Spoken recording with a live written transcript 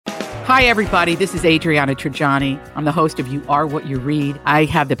Hi, everybody. This is Adriana Trajani. I'm the host of You Are What You Read. I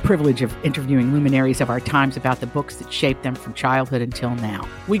have the privilege of interviewing luminaries of our times about the books that shaped them from childhood until now.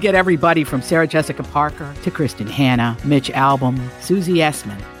 We get everybody from Sarah Jessica Parker to Kristen Hanna, Mitch Albom, Susie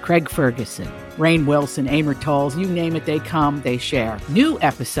Essman, Craig Ferguson, Rainn Wilson, Amor Tolls, you name it, they come, they share. New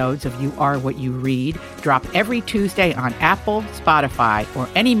episodes of You Are What You Read drop every Tuesday on Apple, Spotify, or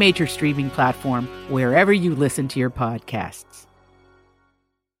any major streaming platform wherever you listen to your podcasts.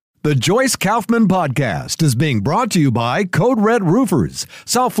 The Joyce Kaufman Podcast is being brought to you by Code Red Roofers,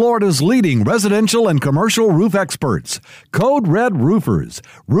 South Florida's leading residential and commercial roof experts. Code Red Roofers,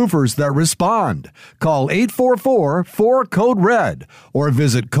 roofers that respond. Call 844-4CODE-RED or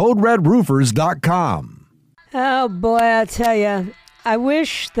visit CodeRedRoofers.com. Oh, boy, I'll tell you, I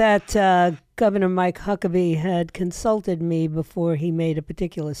wish that Governor Mike Huckabee had consulted me before he made a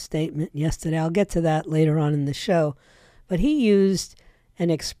particular statement yesterday. I'll get to that later on in the show. But he used an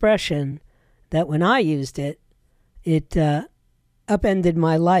expression that when I used it, it upended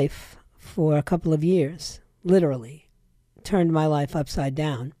my life for a couple of years, literally, turned my life upside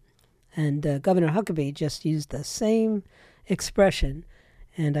down. And Governor Huckabee just used the same expression.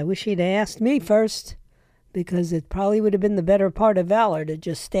 And I wish he'd asked me first, because it probably would have been the better part of valor to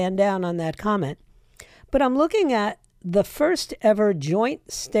just stand down on that comment. But I'm looking at the first ever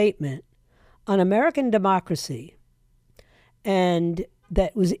joint statement on American democracy, and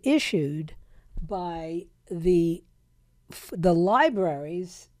that was issued by the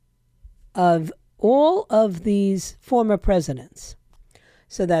libraries of all of these former presidents.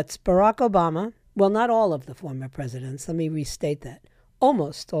 So that's Barack Obama. Well, not all of the former presidents. Let me restate that.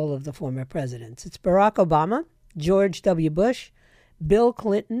 Almost all of the former presidents. It's Barack Obama, George W. Bush, Bill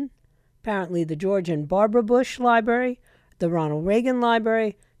Clinton, apparently the George and Barbara Bush Library, the Ronald Reagan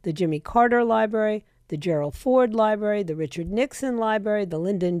Library, the Jimmy Carter Library, the Gerald Ford Library, the Richard Nixon Library, the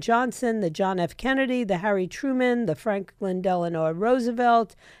Lyndon Johnson, the John F. Kennedy, the Harry Truman, the Franklin Delano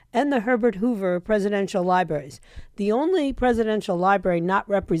Roosevelt, and the Herbert Hoover presidential libraries. The only presidential library not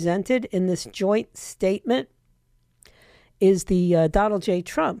represented in this joint statement is the Donald J.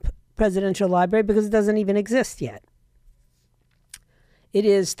 Trump presidential library, because it doesn't even exist yet. It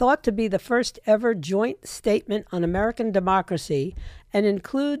is thought to be the first ever joint statement on American democracy and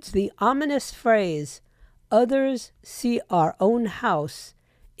includes the ominous phrase, "Others see our own house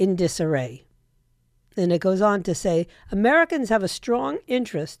in disarray." And it goes on to say, Americans have a strong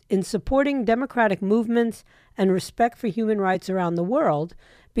interest in supporting democratic movements and respect for human rights around the world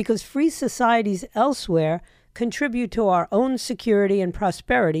because free societies elsewhere contribute to our own security and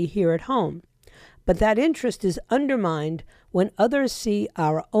prosperity here at home. But that interest is undermined when others see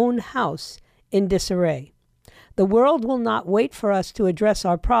our own house in disarray. The world will not wait for us to address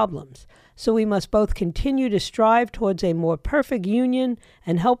our problems, so we must both continue to strive towards a more perfect union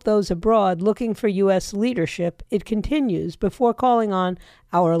and help those abroad looking for U.S. leadership. It continues before calling on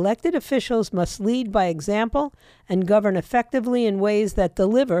our elected officials must lead by example and govern effectively in ways that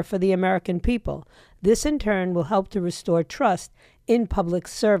deliver for the American people. This, in turn, will help to restore trust in public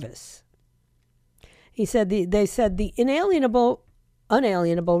service. He said they said the unalienable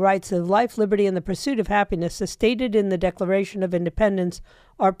rights of life, liberty, and the pursuit of happiness as stated in the Declaration of Independence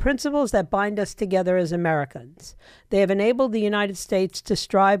are principles that bind us together as Americans. They have enabled the United States to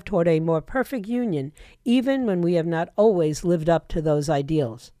strive toward a more perfect union, even when we have not always lived up to those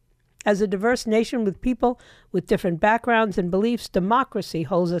ideals. As a diverse nation with people with different backgrounds and beliefs, democracy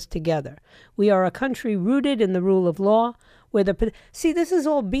holds us together. We are a country rooted in the rule of law, where see, this is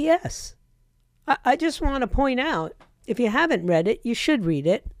all BS. I just want to point out, if you haven't read it, you should read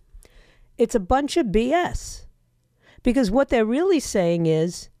it. It's a bunch of BS. Because what they're really saying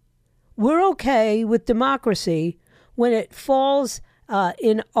is, we're okay with democracy when it falls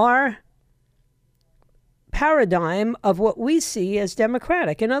in our paradigm of what we see as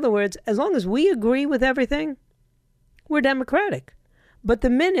democratic. In other words, as long as we agree with everything, we're democratic. But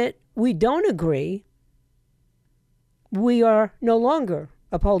the minute we don't agree, we are no longer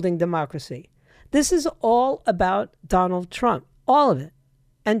upholding democracy. This is all about Donald Trump, all of it.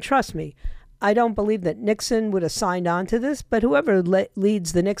 And trust me, I don't believe that Nixon would have signed on to this, but whoever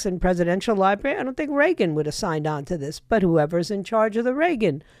leads the Nixon Presidential Library, I don't think Reagan would have signed on to this, but whoever's in charge of the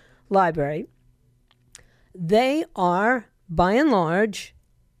Reagan Library, they are, by and large,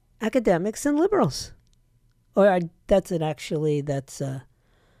 academics and liberals. Or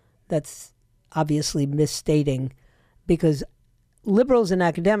that's obviously misstating, because liberals and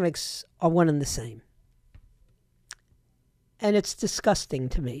academics are one and the same. And it's disgusting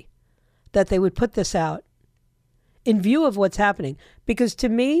to me that they would put this out in view of what's happening. Because to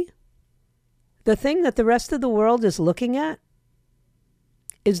me, the thing that the rest of the world is looking at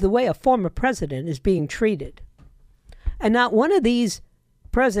is the way a former president is being treated. And not one of these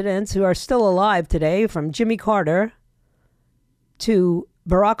presidents who are still alive today, from Jimmy Carter to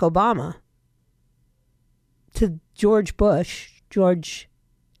Barack Obama to George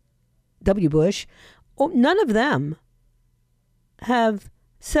W. Bush, none of them have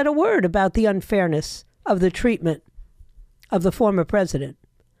said a word about the unfairness of the treatment of the former president,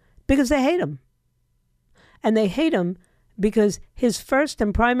 because they hate him. And they hate him because his first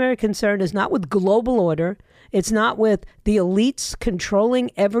and primary concern is not with global order. It's not with the elites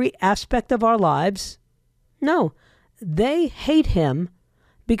controlling every aspect of our lives. No, they hate him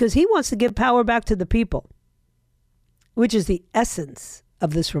because he wants to give power back to the people, which is the essence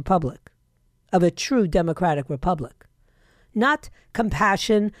of this republic, of a true democratic republic. Not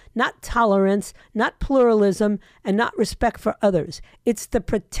compassion, not tolerance, not pluralism, and not respect for others. It's the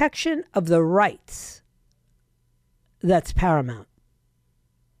protection of the rights that's paramount.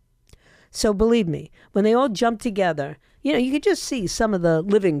 So believe me, when they all jump together, you could just see some of the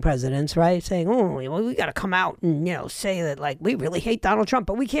living presidents, right, saying, oh, well, we got to come out and, say that, like, we really hate Donald Trump,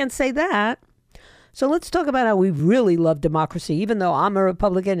 but we can't say that. So let's talk about how we really love democracy, even though I'm a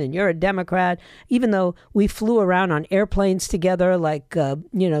Republican and you're a Democrat, even though we flew around on airplanes together like,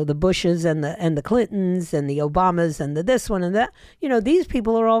 the Bushes and the Clintons and the Obamas and the this one and that. These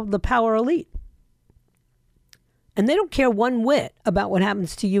people are all the power elite. And they don't care one whit about what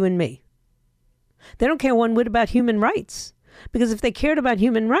happens to you and me. They don't care one whit about human rights. Because if they cared about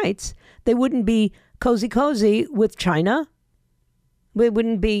human rights, they wouldn't be cozy with China. They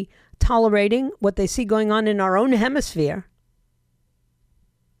wouldn't be tolerating what they see going on in our own hemisphere.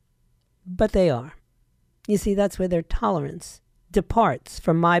 But they are. You see, that's where their tolerance departs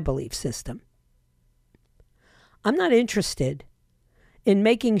from my belief system. I'm not interested in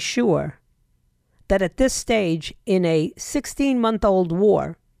making sure that at this stage in a 16-month-old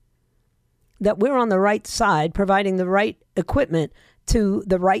war, that we're on the right side, providing the right equipment to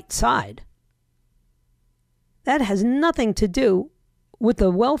the right side. That has nothing to do with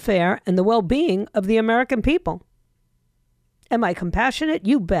the welfare and the well-being of the American people. Am I compassionate?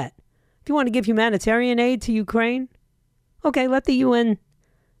 You bet. If you want to give humanitarian aid to Ukraine, okay, let the UN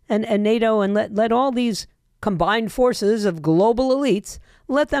and NATO and let all these combined forces of global elites,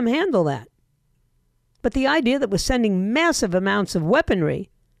 let them handle that. But the idea that we're sending massive amounts of weaponry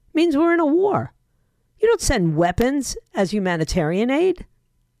means we're in a war. You don't send weapons as humanitarian aid.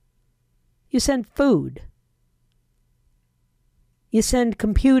 You send food. You send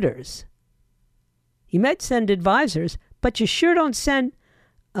computers. You might send advisors, but you sure don't send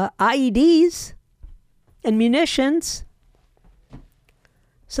IEDs and munitions.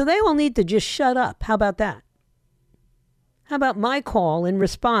 So they all need to just shut up. How about that? How about my call in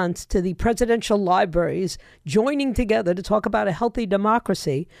response to the presidential libraries joining together to talk about a healthy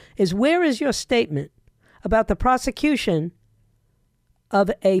democracy is, where is your statement about the prosecution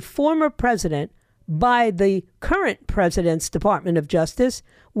of a former president by the current president's Department of Justice,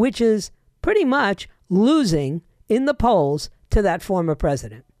 which is pretty much losing in the polls to that former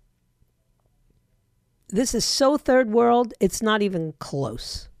president? This is so third world, it's not even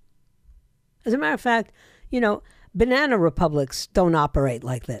close. As a matter of fact, banana republics don't operate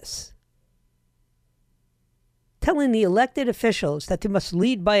like this. Telling the elected officials that they must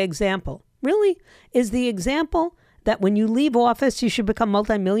lead by example. Really? Is the example that when you leave office, you should become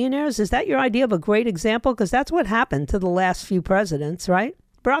multimillionaires? Is that your idea of a great example? Because that's what happened to the last few presidents, right?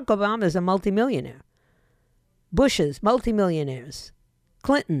 Barack Obama is a multimillionaire. Bush's multimillionaires.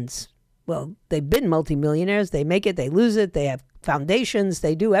 Clinton's, well, they've been multimillionaires. They make it, they lose it. They have foundations.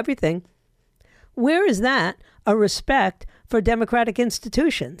 They do everything. Where is that a respect for democratic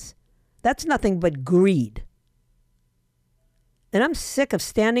institutions? That's nothing but greed. And I'm sick of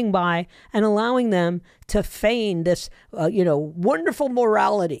standing by and allowing them to feign this, wonderful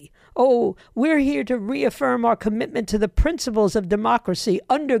morality. Oh, we're here to reaffirm our commitment to the principles of democracy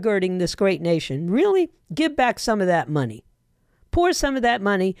undergirding this great nation. Really? Give back some of that money. Pour some of that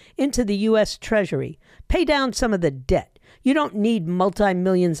money into the U.S. Treasury. Pay down some of the debt. You don't need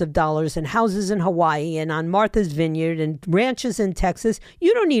multi-millions of dollars and houses in Hawaii and on Martha's Vineyard and ranches in Texas.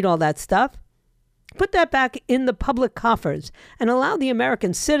 You don't need all that stuff. Put that back in the public coffers and allow the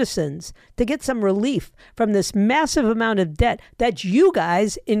American citizens to get some relief from this massive amount of debt that you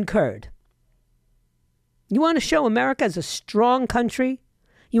guys incurred. You want to show America as a strong country?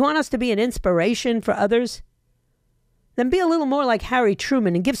 You want us to be an inspiration for others? Then be a little more like Harry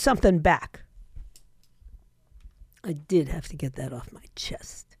Truman and give something back. I did have to get that off my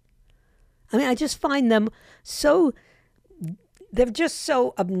chest. I just find them they're just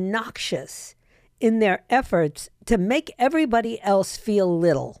so obnoxious in their efforts to make everybody else feel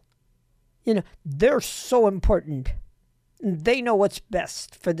little. They're so important. They know what's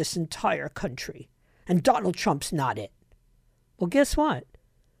best for this entire country. And Donald Trump's not it. Well, guess what?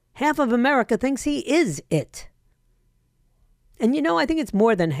 Half of America thinks he is it. And I think it's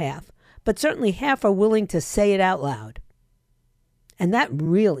more than half. But certainly half are willing to say it out loud. And that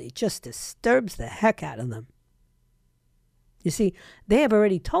really just disturbs the heck out of them. You see, they have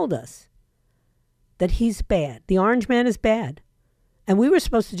already told us that he's bad. The orange man is bad. And we were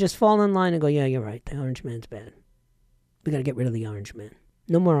supposed to just fall in line and go, yeah, you're right. The orange man's bad. We got to get rid of the orange man.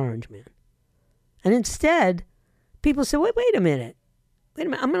 No more orange man. And instead, people say, wait a minute. I'm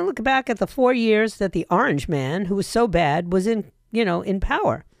going to look back at the 4 years that the orange man, who was so bad, was in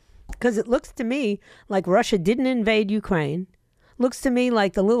power. Because it looks to me like Russia didn't invade Ukraine. Looks to me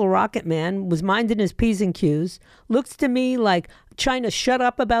like the little rocket man was minding his P's and Q's. Looks to me like China shut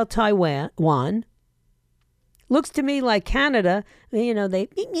up about Taiwan. Looks to me like Canada,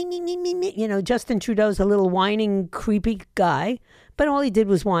 Justin Trudeau's a little whining, creepy guy. But all he did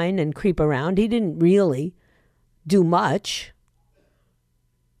was whine and creep around. He didn't really do much.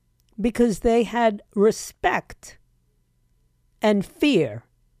 Because they had respect and fear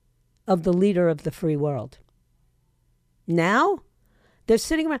of the leader of the free world. Now, they're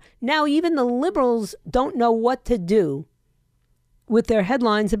sitting around. Now, even the liberals don't know what to do with their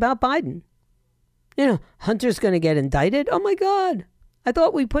headlines about Biden. Hunter's going to get indicted. Oh, my God. I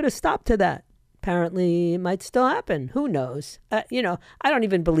thought we put a stop to that. Apparently, it might still happen. Who knows? I don't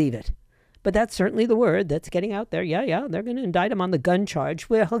even believe it. But that's certainly the word that's getting out there. Yeah, they're going to indict him on the gun charge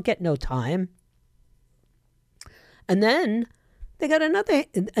where he'll get no time. And then they got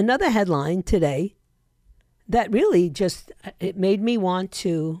another headline today that really just, it made me want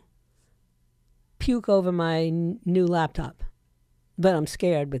to puke over my new laptop. But I'm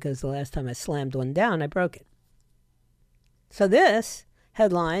scared because the last time I slammed one down, I broke it. So this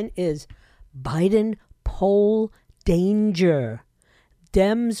headline is Biden poll danger.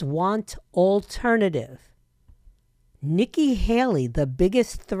 Dems want alternative. Nikki Haley, the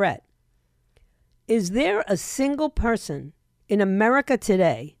biggest threat. Is there a single person in America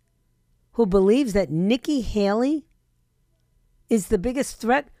today who believes that Nikki Haley is the biggest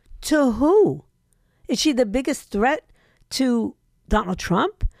threat to who? Is she the biggest threat to Donald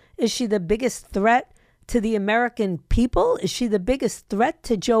Trump? Is she the biggest threat to the American people? Is she the biggest threat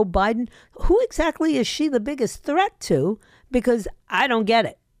to Joe Biden? Who exactly is she the biggest threat to? Because I don't get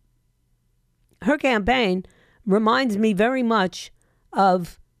it. Her campaign reminds me very much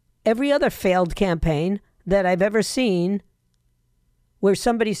of every other failed campaign that I've ever seen where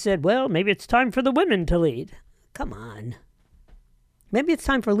somebody said, well, maybe it's time for the women to lead. Come on. Maybe it's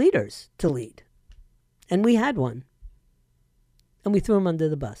time for leaders to lead. And we had one. And we threw him under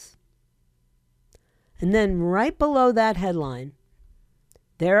the bus. And then right below that headline,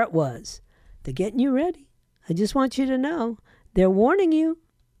 there it was. They're getting you ready. I just want you to know, they're warning you.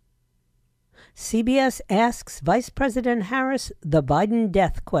 CBS asks Vice President Harris the Biden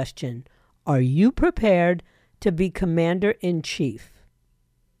death question. Are you prepared to be commander-in-chief?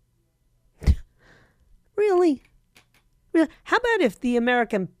 Really? How about if the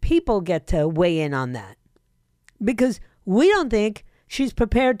American people get to weigh in on that? Because we don't think she's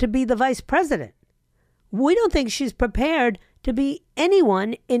prepared to be the vice president. We don't think she's prepared to be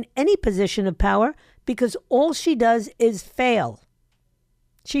anyone in any position of power because all she does is fail.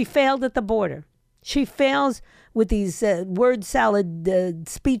 She failed at the border. She fails with these word salad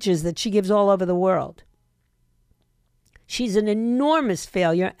speeches that she gives all over the world. She's an enormous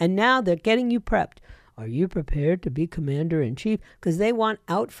failure, and now they're getting you prepped. Are you prepared to be commander-in-chief? Because they want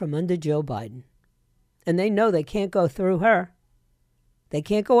out from under Joe Biden. And they know they can't go through her. They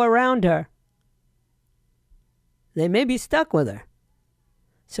can't go around her. They may be stuck with her.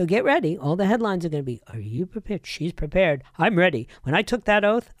 So get ready. All the headlines are going to be, are you prepared? She's prepared. I'm ready. When I took that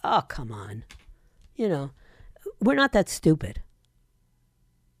oath, oh, come on. We're not that stupid.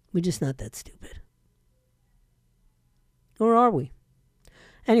 We're just not that stupid. Or are we?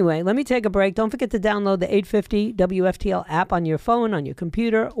 Anyway, let me take a break. Don't forget to download the 850 WFTL app on your phone, on your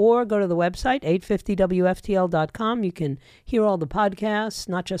computer, or go to the website, 850WFTL.com. You can hear all the podcasts,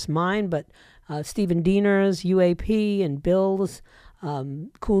 not just mine, but Stephen Diener's, UAP, and Bill's,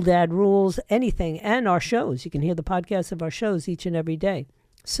 Cool Dad Rules, anything, and our shows. You can hear the podcasts of our shows each and every day.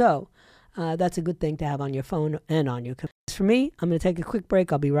 So that's a good thing to have on your phone and on your computer. For me, I'm going to take a quick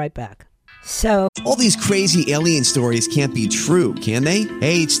break. I'll be right back. So, All these crazy alien stories can't be true, can they?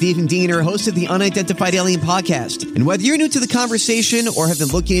 Hey, it's Stephen Diener, host of the Unidentified Alien Podcast. And whether you're new to the conversation or have been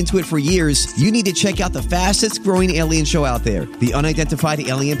looking into it for years, you need to check out the fastest growing alien show out there, the Unidentified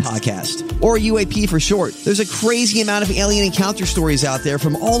Alien Podcast, or UAP for short. There's a crazy amount of alien encounter stories out there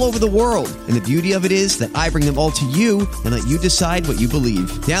from all over the world. And the beauty of it is that I bring them all to you and let you decide what you believe.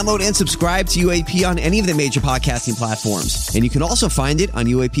 Download and subscribe to UAP on any of the major podcasting platforms. And you can also find it on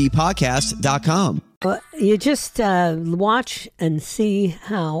UAPpodcast.com. you just watch and see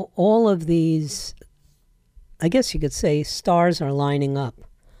how all of these, I guess you could say, stars are lining up.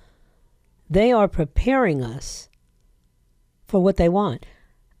 They are preparing us for what they want.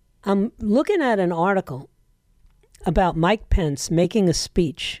 I'm looking at an article about Mike Pence making a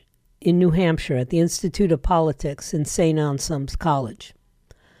speech in New Hampshire at the Institute of Politics in St. Anselm's College.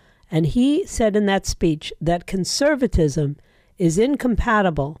 And he said in that speech that conservatism is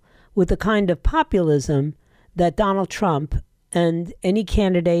incompatible with the kind of populism that Donald Trump and any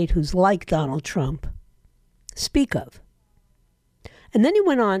candidate who's like Donald Trump speak of. And then he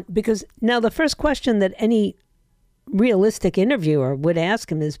went on, because now the first question that any realistic interviewer would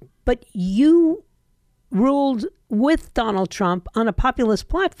ask him is, but you ruled with Donald Trump on a populist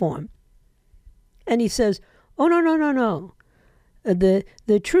platform. And he says, oh, no.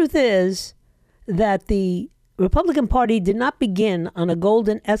 The truth is that the Republican Party did not begin on a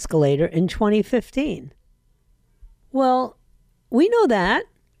golden escalator in 2015. Well, we know that.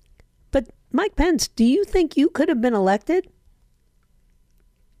 But Mike Pence, do you think you could have been elected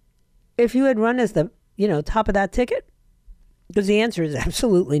if you had run as the, top of that ticket? Because the answer is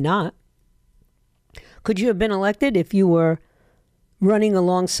absolutely not. Could you have been elected if you were running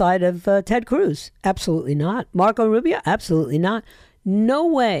alongside of Ted Cruz? Absolutely not. Marco Rubio? Absolutely not. No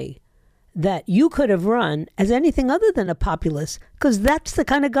way that you could have run as anything other than a populist, because that's the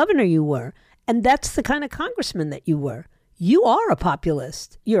kind of governor you were. And that's the kind of congressman that you were. You are a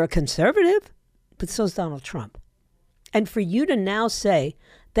populist. You're a conservative, but so's Donald Trump. And for you to now say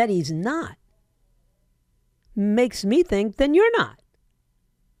that he's not makes me think then you're not.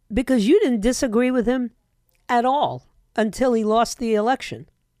 Because you didn't disagree with him at all until he lost the election,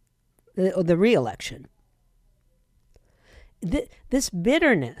 or the re-election. This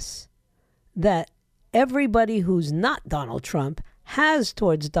bitterness that everybody who's not Donald Trump has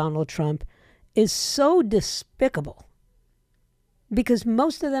towards Donald Trump is so despicable, because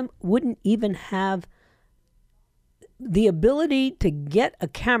most of them wouldn't even have the ability to get a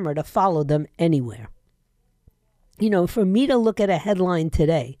camera to follow them anywhere. For me to look at a headline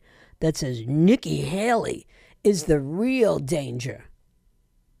today that says Nikki Haley is the real danger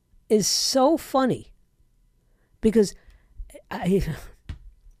is so funny, because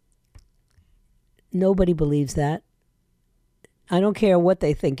nobody believes that. I don't care what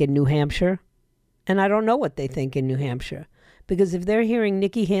they think in New Hampshire, and I don't know what they think in New Hampshire, because if they're hearing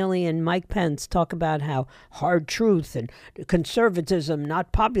Nikki Haley and Mike Pence talk about how hard truth and conservatism,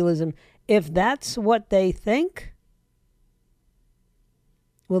 not populism, if that's what they think,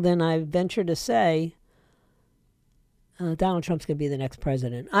 well, then I venture to say Donald Trump's going to be the next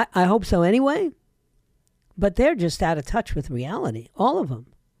president. I hope so anyway, but they're just out of touch with reality, all of them.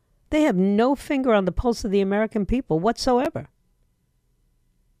 They have no finger on the pulse of the American people whatsoever.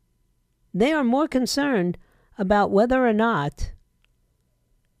 They are more concerned about whether or not,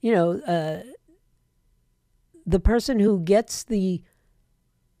 the person who gets the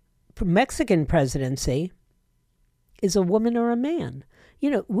Mexican presidency is a woman or a man.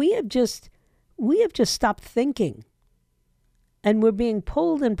 We have just stopped thinking, and we're being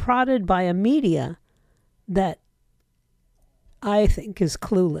pulled and prodded by a media that I think is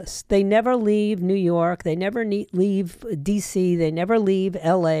clueless. They never leave New York. They never leave D.C. They never leave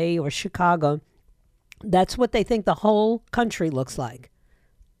L.A. or Chicago. That's what they think the whole country looks like.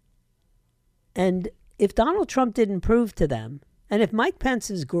 And if Donald Trump didn't prove to them, and if Mike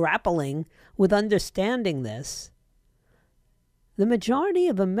Pence is grappling with understanding this, the majority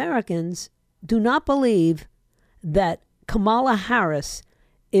of Americans do not believe that Kamala Harris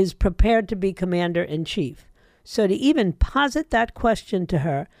is prepared to be commander-in-chief. So to even posit that question to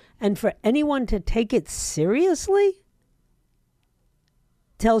her, and for anyone to take it seriously,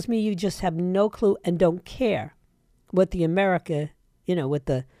 tells me you just have no clue and don't care what the America, what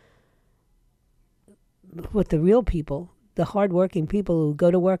the real people, the hardworking people who go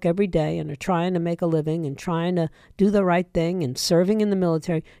to work every day and are trying to make a living and trying to do the right thing and serving in the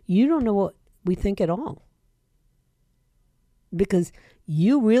military, you don't know what we think at all. Because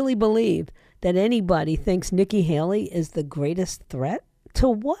you really believe that anybody thinks Nikki Haley is the greatest threat? To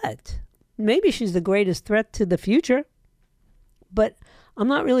what? Maybe she's the greatest threat to the future. But I'm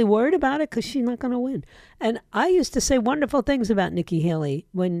not really worried about it because she's not going to win. And I used to say wonderful things about Nikki Haley.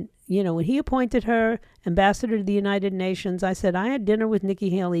 When he appointed her ambassador to the United Nations, I said, I had dinner with Nikki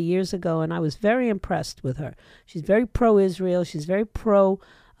Haley years ago, and I was very impressed with her. She's very pro-Israel. She's very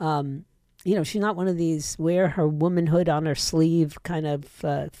she's not one of these wear her womanhood on her sleeve kind of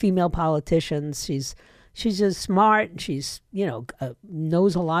female politicians. She's just smart. And she's,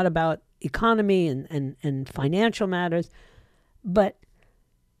 knows a lot about economy and financial matters. But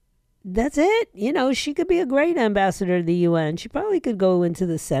that's it. She could be a great ambassador to the UN. She probably could go into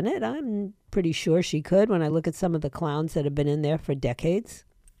the Senate. I'm pretty sure she could when I look at some of the clowns that have been in there for decades.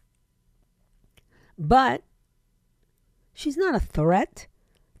 But she's not a threat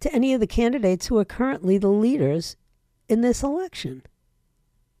to any of the candidates who are currently the leaders in this election.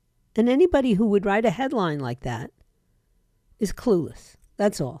 And anybody who would write a headline like that is clueless.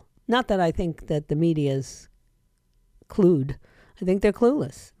 That's all. Not that I think that the media is clued. I think they're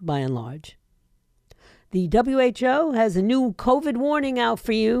clueless, by and large. The WHO has a new COVID warning out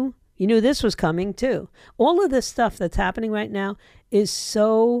for you. You knew this was coming, too. All of this stuff that's happening right now is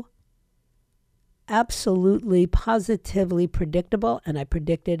so absolutely, positively predictable, and I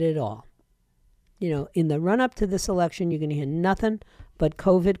predicted it all. In the run-up to this election, you're going to hear nothing but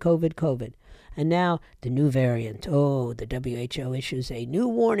COVID, COVID, COVID. And now the new variant. Oh, the WHO issues a new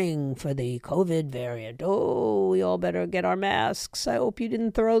warning for the COVID variant. Oh, we all better get our masks. I hope you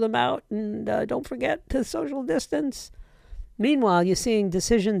didn't throw them out. And don't forget to social distance. Meanwhile, you're seeing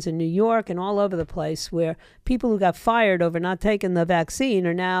decisions in New York and all over the place where people who got fired over not taking the vaccine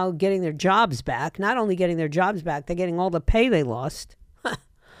are now getting their jobs back. Not only getting their jobs back, they're getting all the pay they lost.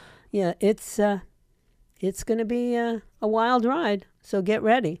 Yeah, it's going to be a wild ride. So get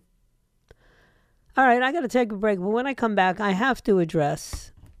ready. All right, I got to take a break. But when I come back, I have to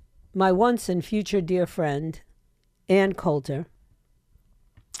address my once and future dear friend, Ann Coulter,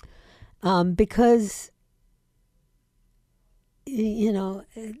 because,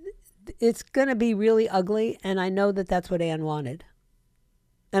 it's going to be really ugly, and I know that that's what Ann wanted.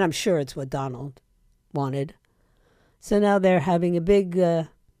 And I'm sure it's what Donald wanted. So now they're having a big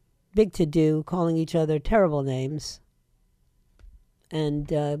to-do, calling each other terrible names. And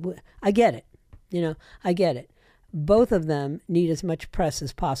I get it. I get it. Both of them need as much press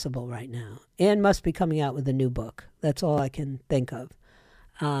as possible right now. Anne must be coming out with a new book. That's all I can think of.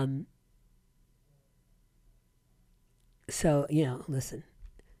 So, listen.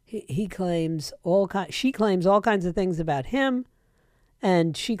 He claims she claims all kinds of things about him,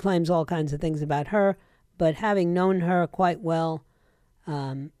 and she claims all kinds of things about her. But having known her quite well,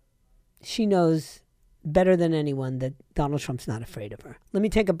 she knows better than anyone that Donald Trump's not afraid of her. Let me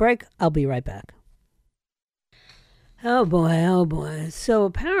take a break. I'll be right back. Oh boy. So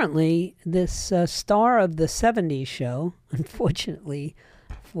apparently this star of the 70s show, unfortunately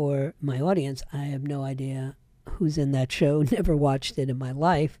for my audience, I have no idea who's in that show, never watched it in my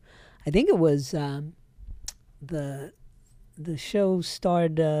life. I think it was the show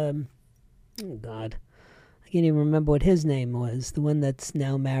starred, oh God, I can't even remember what his name was, the one that's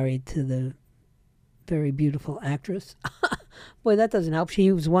now married to the very beautiful actress. Boy, that doesn't help.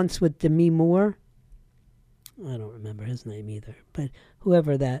 She was once with Demi Moore. I don't remember his name either, but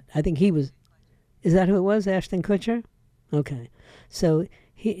whoever that, I think he was, is that who it was, Ashton Kutcher? Okay. So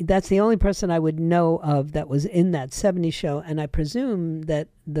that's the only person I would know of that was in that 70s show, and I presume that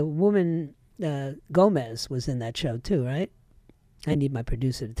the woman, Gomez, was in that show too, right? I need my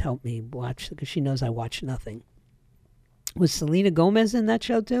producer to help me watch, because she knows I watch nothing. Was Selena Gomez in that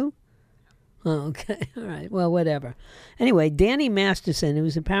show too? Oh, okay. All right. Well, whatever. Anyway, Danny Masterson,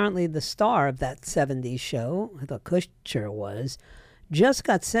 who's apparently the star of that 70s show, I thought Kutcher was, just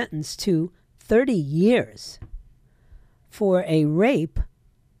got sentenced to 30 years for a rape,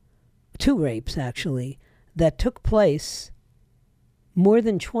 2 rapes actually, that took place more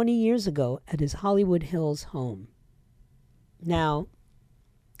than 20 years ago at his Hollywood Hills home. Now,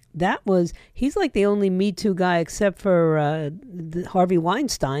 he's like the only Me Too guy except for Harvey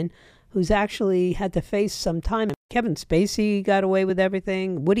Weinstein, who's actually had to face some time. Kevin Spacey got away with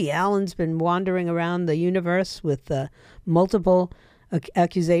everything. Woody Allen's been wandering around the universe with multiple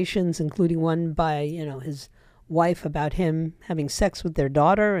accusations, including one by, his wife about him having sex with their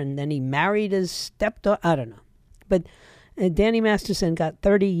daughter, and then he married his stepdaughter. I don't know. But Danny Masterson got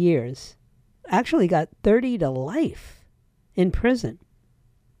 30 years. Actually got 30 to life in prison,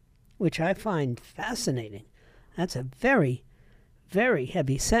 which I find fascinating. That's a very, very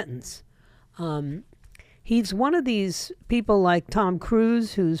heavy sentence. He's one of these people like Tom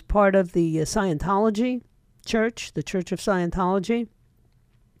Cruise, who's part of the Scientology church, the Church of Scientology.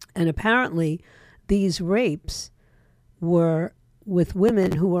 And apparently these rapes were with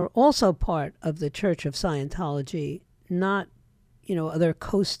women who are also part of the Church of Scientology, not, other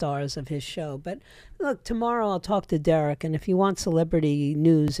co-stars of his show. But look, tomorrow I'll talk to Derek, and if you want celebrity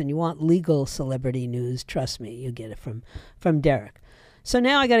news and you want legal celebrity news, trust me, you get it from Derek. So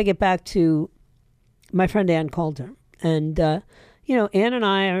now I got to get back to my friend Ann Coulter. And, Ann and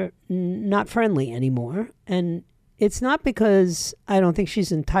I are not friendly anymore. And it's not because I don't think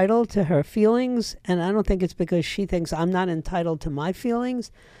she's entitled to her feelings, and I don't think it's because she thinks I'm not entitled to my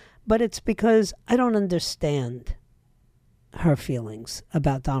feelings, but it's because I don't understand her feelings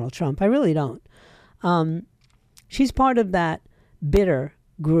about Donald Trump. I really don't. She's part of that bitter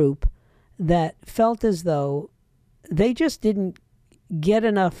group that felt as though they just didn't get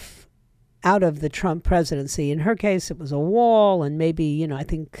enough out of the Trump presidency. In her case, it was a wall, and maybe, I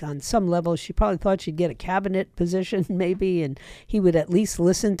think on some level she probably thought she'd get a cabinet position maybe, and he would at least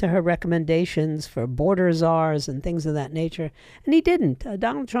listen to her recommendations for border czars and things of that nature. And he didn't.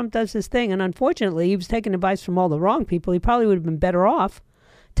 Donald Trump does his thing, and unfortunately, he was taking advice from all the wrong people. He probably would have been better off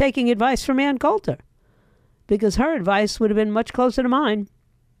taking advice from Ann Coulter, because her advice would have been much closer to mine.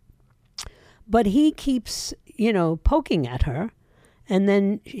 But he keeps, poking at her. And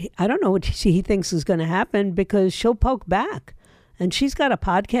then I don't know what he thinks is going to happen, because she'll poke back. And she's got a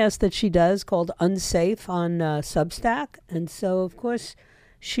podcast that she does called Unsafe on Substack. And so, of course,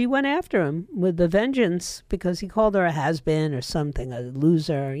 she went after him with a vengeance, because he called her a has-been or something, a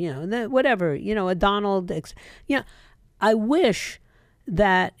loser, whatever, a Donald. I wish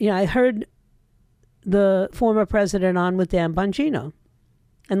that, I heard the former president on with Dan Bongino.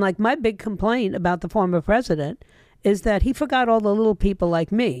 And like, my big complaint about the former president is that he forgot all the little people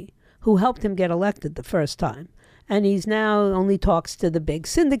like me who helped him get elected the first time. And he's now only talks to the big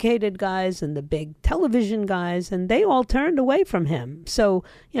syndicated guys and the big television guys, and they all turned away from him. So,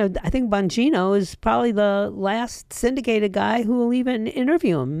 I think Bongino is probably the last syndicated guy who will even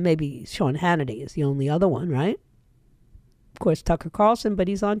interview him. Maybe Sean Hannity is the only other one, right? Of course, Tucker Carlson, but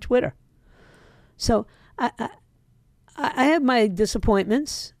he's on Twitter. So I have my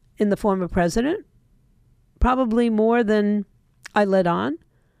disappointments in the former president, probably more than I let on.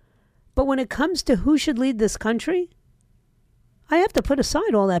 But when it comes to who should lead this country, I have to put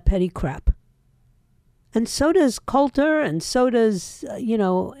aside all that petty crap. And so does Coulter, and so does,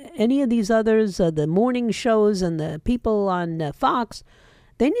 any of these others, the morning shows and the people on Fox.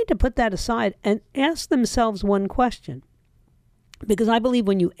 They need to put that aside and ask themselves one question. Because I believe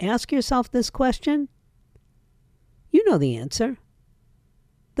when you ask yourself this question, you know the answer.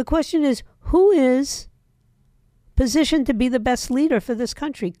 The question is, who is positioned to be the best leader for this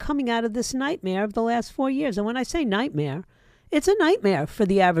country coming out of this nightmare of the last 4 years? And when I say nightmare, it's a nightmare for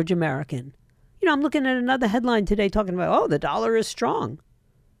the average American. I'm looking at another headline today talking about, the dollar is strong.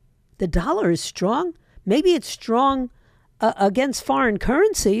 The dollar is strong? Maybe it's strong against foreign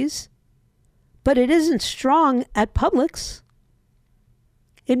currencies, but it isn't strong at Publix.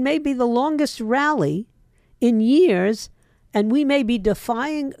 It may be the longest rally in years, and we may be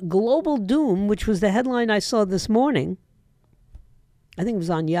defying global doom, which was the headline I saw this morning. I think it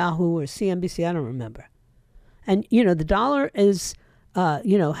was on Yahoo or CNBC, I don't remember. And, the dollar is,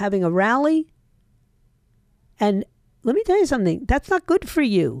 having a rally. And let me tell you something, that's not good for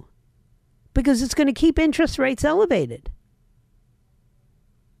you, because it's going to keep interest rates elevated.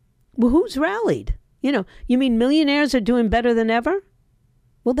 Well, who's rallied? You mean millionaires are doing better than ever?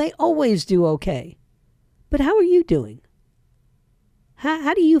 Well, they always do okay. But how are you doing?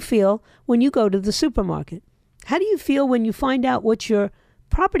 How do you feel when you go to the supermarket? How do you feel when you find out what your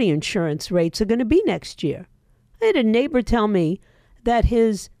property insurance rates are going to be next year? I had a neighbor tell me that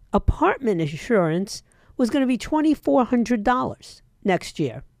his apartment insurance was going to be $2,400 next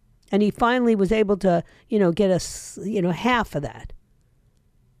year. And he finally was able to, get half of that.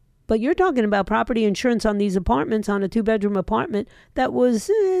 But you're talking about property insurance on these apartments, on a 2-bedroom apartment that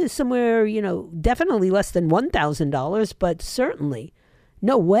was somewhere, definitely less than $1,000, but certainly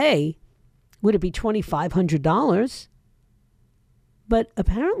no way would it be $2,500. But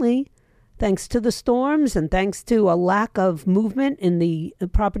apparently, thanks to the storms and thanks to a lack of movement in the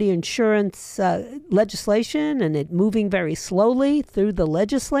property insurance legislation and it moving very slowly through the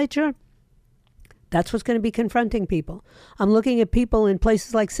legislature, that's what's going to be confronting people. I'm looking at people in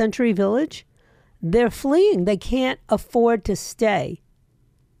places like Century Village. They're fleeing. They can't afford to stay.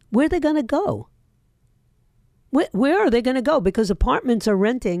 Where are they going to go? Where are they going to go? Because apartments are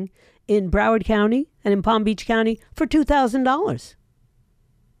renting in Broward County and in Palm Beach County for $2,000.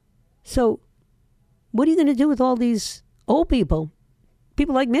 So what are you going to do with all these old people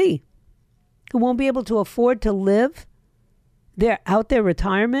like me, who won't be able to afford to live out their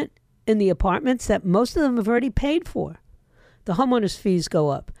retirement in the apartments that most of them have already paid for? The homeowners' fees go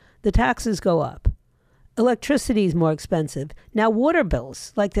up. The taxes go up. Electricity is more expensive. Now water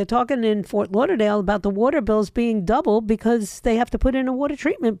bills, like they're talking in Fort Lauderdale about the water bills being double because they have to put in a water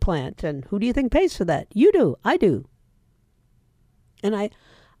treatment plant. And who do you think pays for that? You do. I do. And I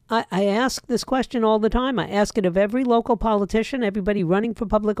ask this question all the time. I ask it of every local politician, everybody running for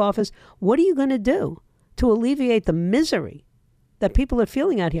public office. What are you going to do to alleviate the misery that people are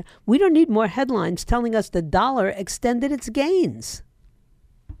feeling out here? We don't need more headlines telling us the dollar extended its gains.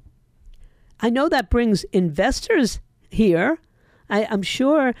 I know that brings investors here. I'm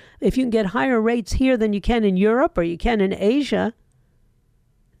sure if you can get higher rates here than you can in Europe or you can in Asia,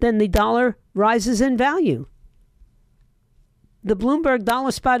 then the dollar rises in value. The Bloomberg Dollar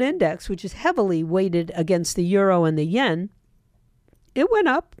Spot Index, which is heavily weighted against the euro and the yen, it went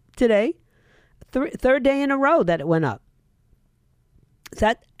up today. Third day in a row that it went up.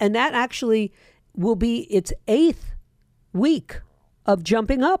 That actually will be its 8th week of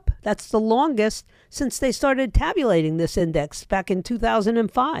jumping up. That's the longest since they started tabulating this index back in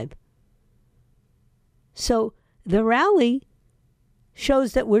 2005. So the rally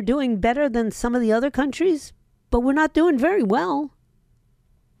shows that we're doing better than some of the other countries, but we're not doing very well.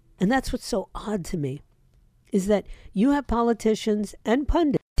 And that's what's so odd to me, is that you have politicians and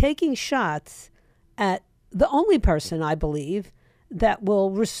pundits taking shots at the only person, I believe, that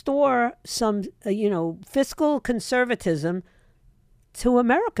will restore some, fiscal conservatism to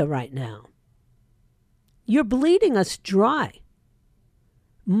America right now. You're bleeding us dry.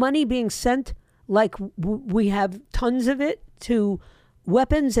 Money being sent like we have tons of it to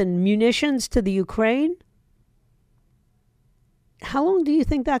weapons and munitions to the Ukraine. How long do you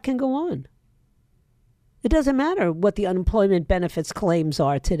think that can go on? It doesn't matter what the unemployment benefits claims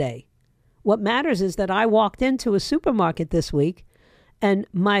are today. What matters is that I walked into a supermarket this week and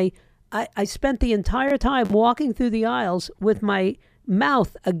I spent the entire time walking through the aisles with my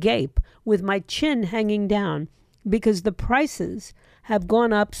mouth agape, with my chin hanging down, because the prices have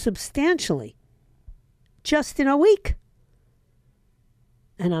gone up substantially just in a week.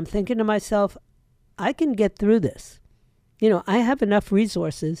 And I'm thinking to myself, I can get through this. I have enough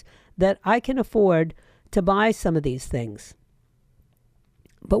resources that I can afford to buy some of these things.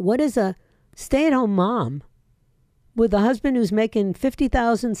 But what is a stay-at-home mom with a husband who's making $50,000,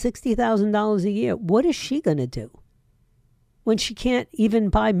 $60,000 a year? What is she going to do when she can't even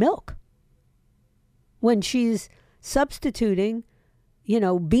buy milk? When she's substituting,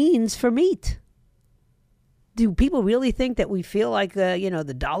 beans for meat? Do people really think that we feel like,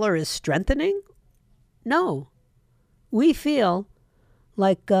 the dollar is strengthening? No. We feel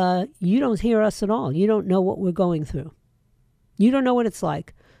like you don't hear us at all. You don't know what we're going through. You don't know what it's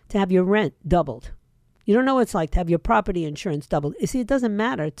like to have your rent doubled. You don't know what it's like to have your property insurance doubled. You see, it doesn't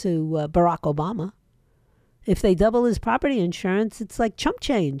matter to Barack Obama. If they double his property insurance, it's like chump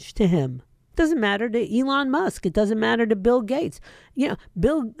change to him. It doesn't matter to Elon Musk. It doesn't matter to Bill Gates.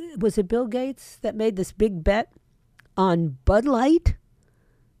 Was it Bill Gates that made this big bet on Bud Light?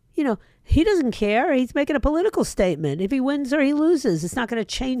 He doesn't care. He's making a political statement. If he wins or he loses, it's not going to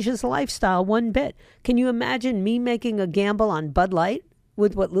change his lifestyle one bit. Can you imagine me making a gamble on Bud Light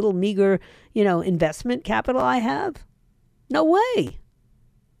with what little meager, investment capital I have? No way.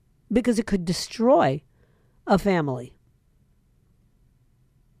 Because it could destroy a family.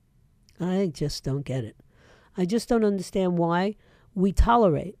 I just don't get it. I just don't understand why we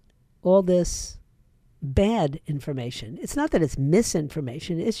tolerate all this bad information. It's not that it's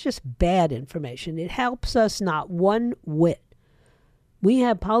misinformation. It's just bad information. It helps us not one whit. We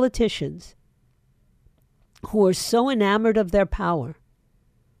have politicians who are so enamored of their power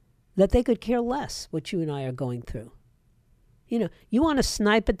that they could care less what you and I are going through. You want to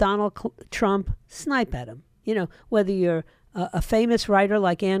snipe at Donald Trump, snipe at him. Whether you're a famous writer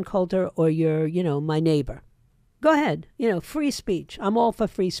like Ann Coulter or you're, my neighbor. Go ahead. Free speech. I'm all for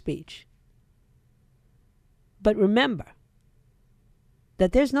free speech. But remember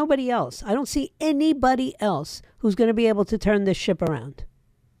that there's nobody else. I don't see anybody else who's going to be able to turn this ship around.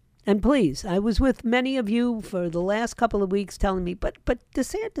 And please, I was with many of you for the last couple of weeks telling me, but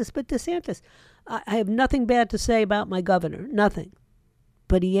DeSantis. I have nothing bad to say about my governor. Nothing.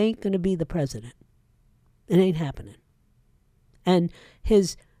 But he ain't going to be the president. It ain't happening. And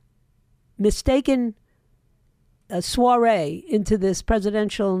his mistaken soiree into this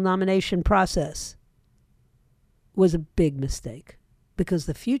presidential nomination process was a big mistake because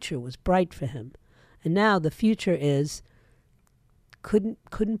the future was bright for him. And now the future is couldn't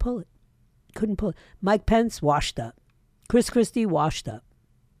pull it. Couldn't pull it. Mike Pence washed up. Chris Christie washed up.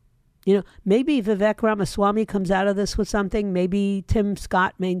 Maybe Vivek Ramaswamy comes out of this with something. Maybe Tim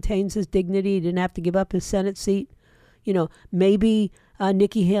Scott maintains his dignity. He didn't have to give up his Senate seat. Maybe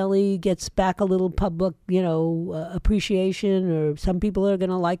Nikki Haley gets back a little public, appreciation, or some people are going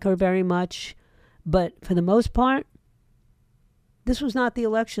to like her very much. But for the most part, this was not the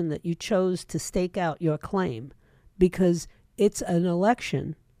election that you chose to stake out your claim, because it's an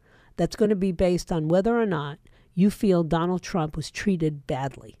election that's going to be based on whether or not you feel Donald Trump was treated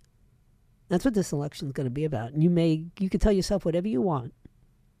badly. That's what this election is going to be about. And you can tell yourself whatever you want.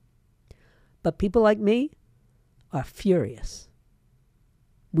 But people like me are furious.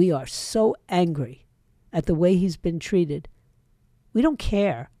 We are so angry at the way he's been treated. We don't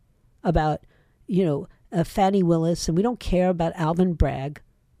care about, Fannie Willis, and we don't care about Alvin Bragg.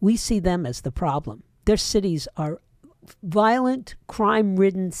 We see them as the problem. Their cities are violent,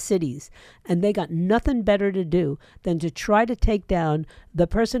 crime-ridden cities, and they got nothing better to do than to try to take down the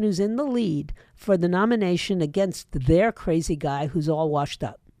person who's in the lead for the nomination against their crazy guy who's all washed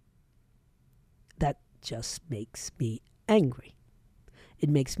up. That just makes me angry. It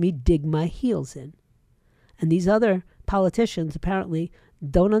makes me dig my heels in. And these other politicians apparently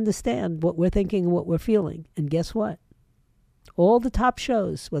don't understand what we're thinking and what we're feeling. And guess what? All the top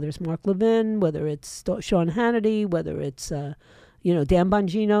shows, whether it's Mark Levin, whether it's Sean Hannity, whether it's, Dan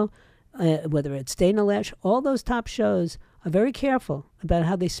Bongino, whether it's Dana Loesch, all those top shows are very careful about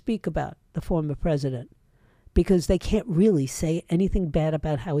how they speak about the former president, because they can't really say anything bad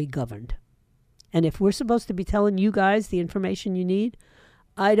about how he governed. And if we're supposed to be telling you guys the information you need,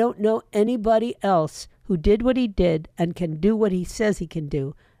 I don't know anybody else who did what he did and can do what he says he can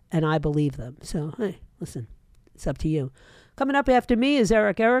do, and I believe them. So, hey, listen, it's up to you. Coming up after me is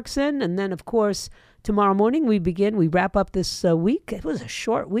Eric Erickson, and then, of course, tomorrow morning we wrap up this week. It was a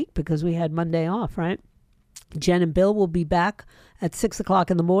short week because we had Monday off, right? Jen and Bill will be back at 6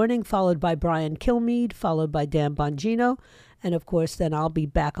 o'clock in the morning, followed by Brian Kilmeade, followed by Dan Bongino, and, of course, then I'll be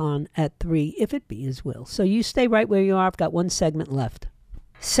back on at 3, if it be his will. So you stay right where you are. I've got one segment left.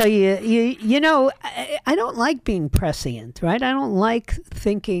 So, I don't like being prescient, right? I don't like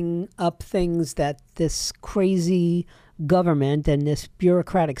thinking up things that this crazy government and this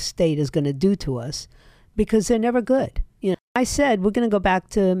bureaucratic state is going to do to us, because they're never good. I said, we're going to go back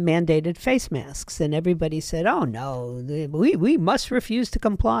to mandated face masks. And everybody said, oh, no, we must refuse to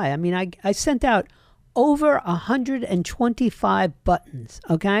comply. I mean, I sent out over 125 buttons,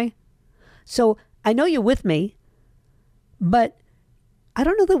 okay? So I know you're with me, but I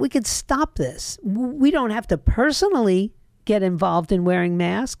don't know that we could stop this. We don't have to personally get involved in wearing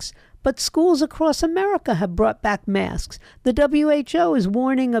masks, but schools across America have brought back masks. The WHO is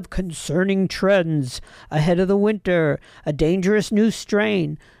warning of concerning trends ahead of the winter, a dangerous new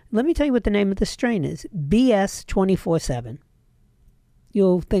strain. Let me tell you what the name of the strain is, BS 24/7.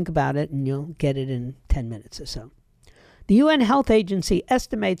 You'll think about it and you'll get it in 10 minutes or so. The UN Health Agency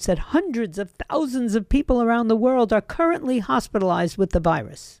estimates that hundreds of thousands of people around the world are currently hospitalized with the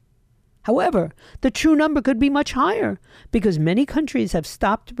virus. However, the true number could be much higher because many countries have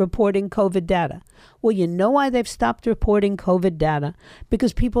stopped reporting COVID data. Well, you know why they've stopped reporting COVID data?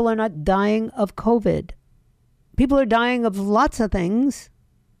 Because people are not dying of COVID. People are dying of lots of things,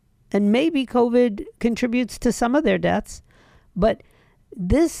 and maybe COVID contributes to some of their deaths. But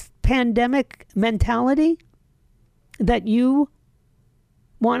this pandemic mentality that you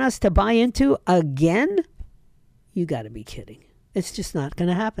want us to buy into again, you got to be kidding. It's just not going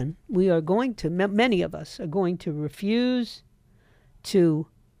to happen. Many of us are going to refuse to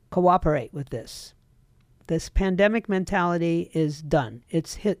cooperate with this. This pandemic mentality is done.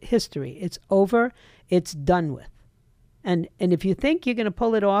 It's history. It's over. It's done with. And if you think you're going to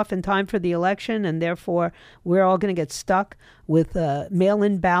pull it off in time for the election, and therefore we're all going to get stuck with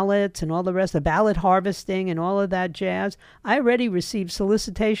mail-in ballots and all the rest of ballot harvesting and all of that jazz, I already received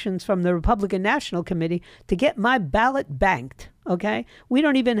solicitations from the Republican National Committee to get my ballot banked, okay? We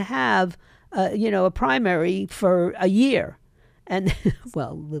don't even have, a primary for a year. And,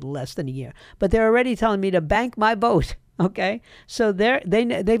 well, a little less than a year. But they're already telling me to bank my vote, okay? So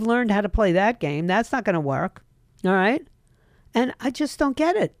they've learned how to play that game. That's not going to work, all right? And I just don't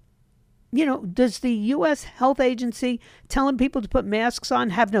get it. Does the U.S. Health Agency telling people to put masks on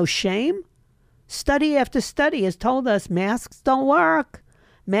have no shame? Study after study has told us masks don't work.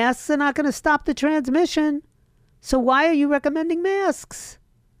 Masks are not going to stop the transmission. So why are you recommending masks?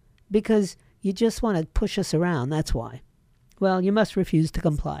 Because you just want to push us around. That's why. Well, you must refuse to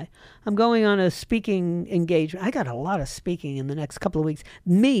comply. I'm going on a speaking engagement. I got a lot of speaking in the next couple of weeks.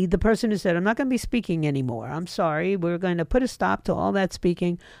 Me, the person who said, I'm not going to be speaking anymore. I'm sorry. We're going to put a stop to all that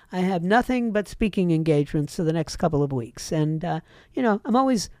speaking. I have nothing but speaking engagements for the next couple of weeks. And, I'm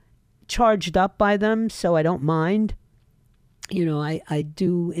always charged up by them, so I don't mind. I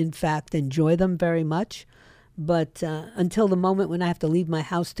do, in fact, enjoy them very much. But until the moment when I have to leave my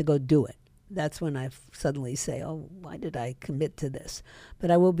house to go do it, that's when I suddenly say, oh, why did I commit to this?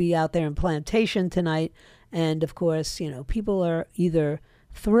 But I will be out there in Plantation tonight. And, of course, people are either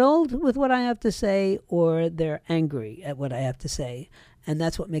thrilled with what I have to say or they're angry at what I have to say. And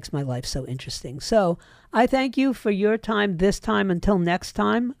that's what makes my life so interesting. So I thank you for your time this time. Until next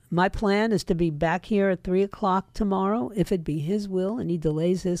time, my plan is to be back here at 3 o'clock tomorrow, if it be his will and he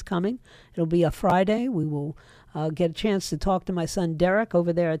delays his coming. It'll be a Friday. We will get a chance to talk to my son Derek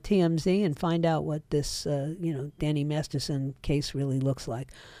over there at TMZ and find out what this, Danny Masterson case really looks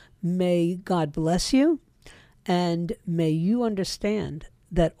like. May God bless you, and may you understand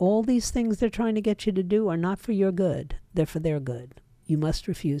that all these things they're trying to get you to do are not for your good. They're for their good. You must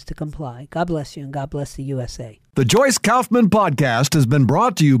refuse to comply. God bless you, and God bless the USA. The Joyce Kaufman Podcast has been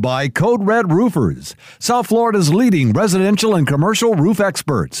brought to you by Code Red Roofers, South Florida's leading residential and commercial roof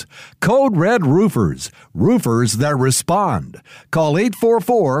experts. Code Red Roofers, roofers that respond. Call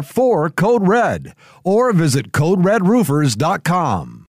 844-4-CODE-RED or visit CodeRedRoofers.com.